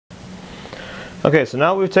Okay, so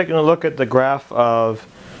now we've taken a look at the graph of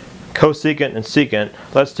cosecant and secant.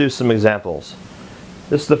 Let's do some examples.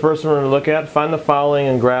 This is the first one we're going to look at. Find the following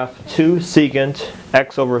in graph 2 secant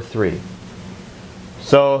x over 3.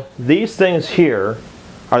 So these things here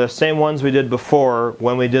are the same ones we did before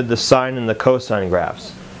when we did the sine and the cosine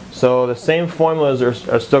graphs. So the same formulas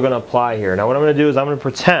are still going to apply here. Now what I'm going to do is I'm going to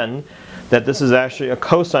pretend that this is actually a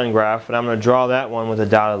cosine graph, and I'm going to draw that one with a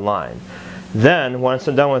dotted line. Then, once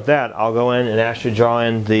I'm done with that, I'll go in and actually draw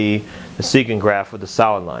in the secant graph with the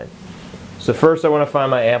solid line. So first I want to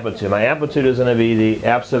find my amplitude. My amplitude is going to be the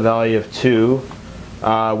absolute value of 2,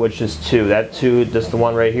 which is 2. That 2, just the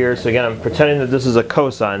one right here. So again, I'm pretending that this is a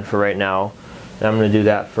cosine for right now, and I'm going to do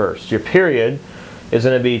that first. Your period is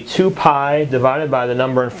going to be 2 pi divided by the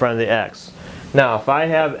number in front of the x. Now, if I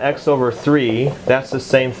have x over 3, that's the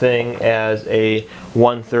same thing as a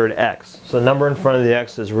 1/3 x. So the number in front of the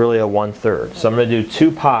x is really a 1/3. So I'm going to do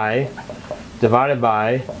 2 pi divided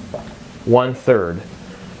by 1/3.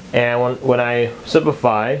 And when I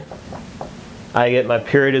simplify, I get my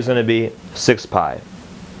period is going to be 6 pi.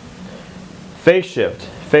 Phase shift.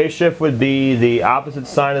 Phase shift would be the opposite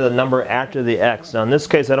sign of the number after the x. Now in this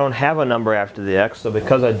case, I don't have a number after the x, so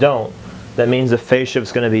because I don't, that means the phase shift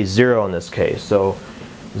is going to be 0 in this case. So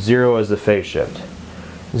 0 is the phase shift.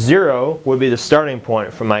 0 would be the starting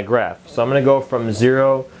point for my graph. So I'm going to go from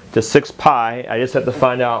 0 to 6 pi. I just have to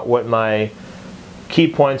find out what my key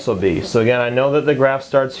points will be. So again, I know that the graph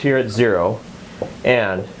starts here at 0,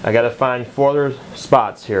 and I got to find 4 other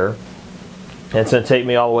spots here. And it's going to take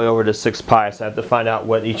me all the way over to 6 pi, so I have to find out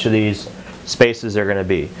what each of these spaces are going to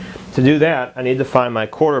be. To do that, I need to find my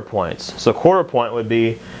quarter points. So quarter point would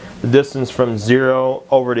be the distance from 0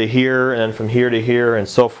 over to here, and then from here to here, and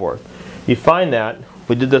so forth. You find that,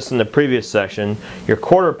 we did this in the previous section, your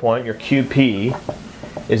quarter point, your QP,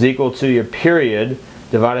 is equal to your period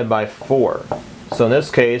divided by 4. So in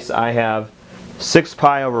this case, I have 6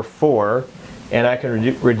 pi over 4, and I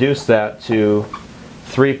can reduce that to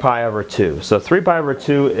 3 pi over 2. So 3 pi over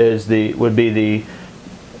 2 is would be the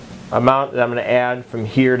amount that I'm going to add from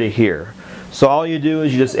here to here. So all you do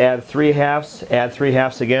is you just add 3 halves, add 3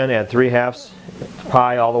 halves again, add 3 halves,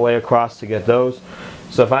 pi all the way across to get those.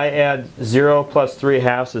 So if I add 0 plus 3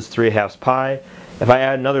 halves is 3 halves pi. If I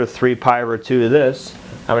add another 3 pi over 2 to this,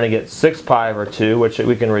 I'm going to get 6 pi over 2, which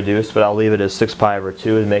we can reduce, but I'll leave it as 6 pi over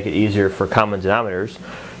 2 to make it easier for common denominators.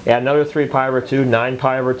 Add another 3 pi over 2, 9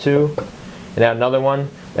 pi over 2, and add another one,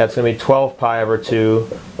 that's going to be 12 pi over 2,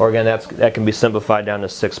 or again, that can be simplified down to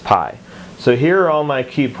 6 pi. So here are all my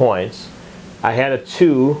key points. I had a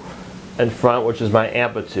 2 in front, which is my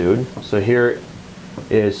amplitude. So here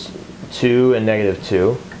is 2 and negative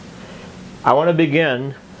 2. I want to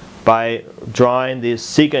begin by drawing the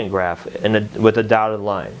secant graph with a dotted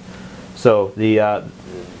line. So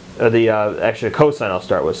actually cosine I'll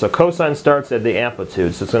start with. So cosine starts at the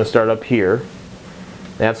amplitude, so it's going to start up here.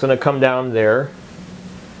 That's going to come down there,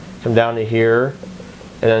 come down to here,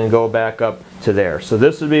 and then go back up to there. So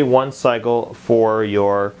this would be one cycle for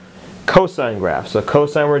your cosine graph. So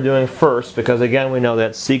cosine we're doing first, because again we know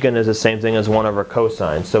that secant is the same thing as 1 over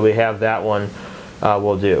cosine. So we have that one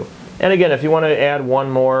we'll do. And again, if you want to add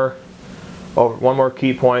one more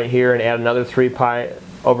key point here and add another 3 pi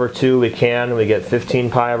over 2, we can. We get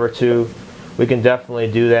 15 pi over 2. We can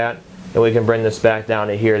definitely do that, and we can bring this back down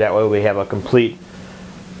to here. That way we have a complete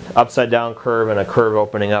upside down curve and a curve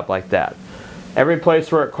opening up like that. Every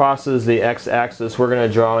place where it crosses the x-axis, we're going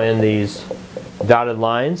to draw in these dotted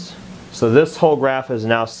lines. So this whole graph is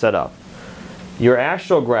now set up. Your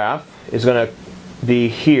actual graph is going to be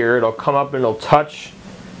here. It'll come up and it'll touch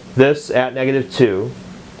this at negative 2.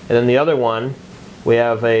 And then the other one, we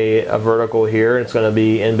have a vertical here. It's going to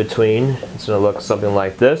be in between. It's going to look something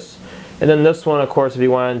like this. And then this one, of course, if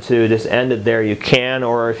you wanted to just end it there, you can.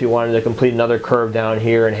 Or if you wanted to complete another curve down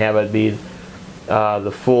here and have it be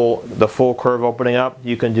the full curve opening up,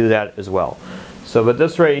 you can do that as well. So, but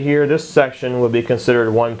this right here, this section would be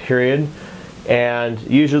considered one period, and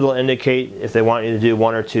usually they'll indicate if they want you to do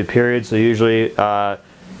 1 or 2 periods. So usually,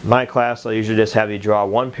 my class, I'll usually just have you draw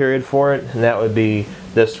 1 period for it, and that would be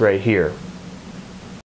this right here.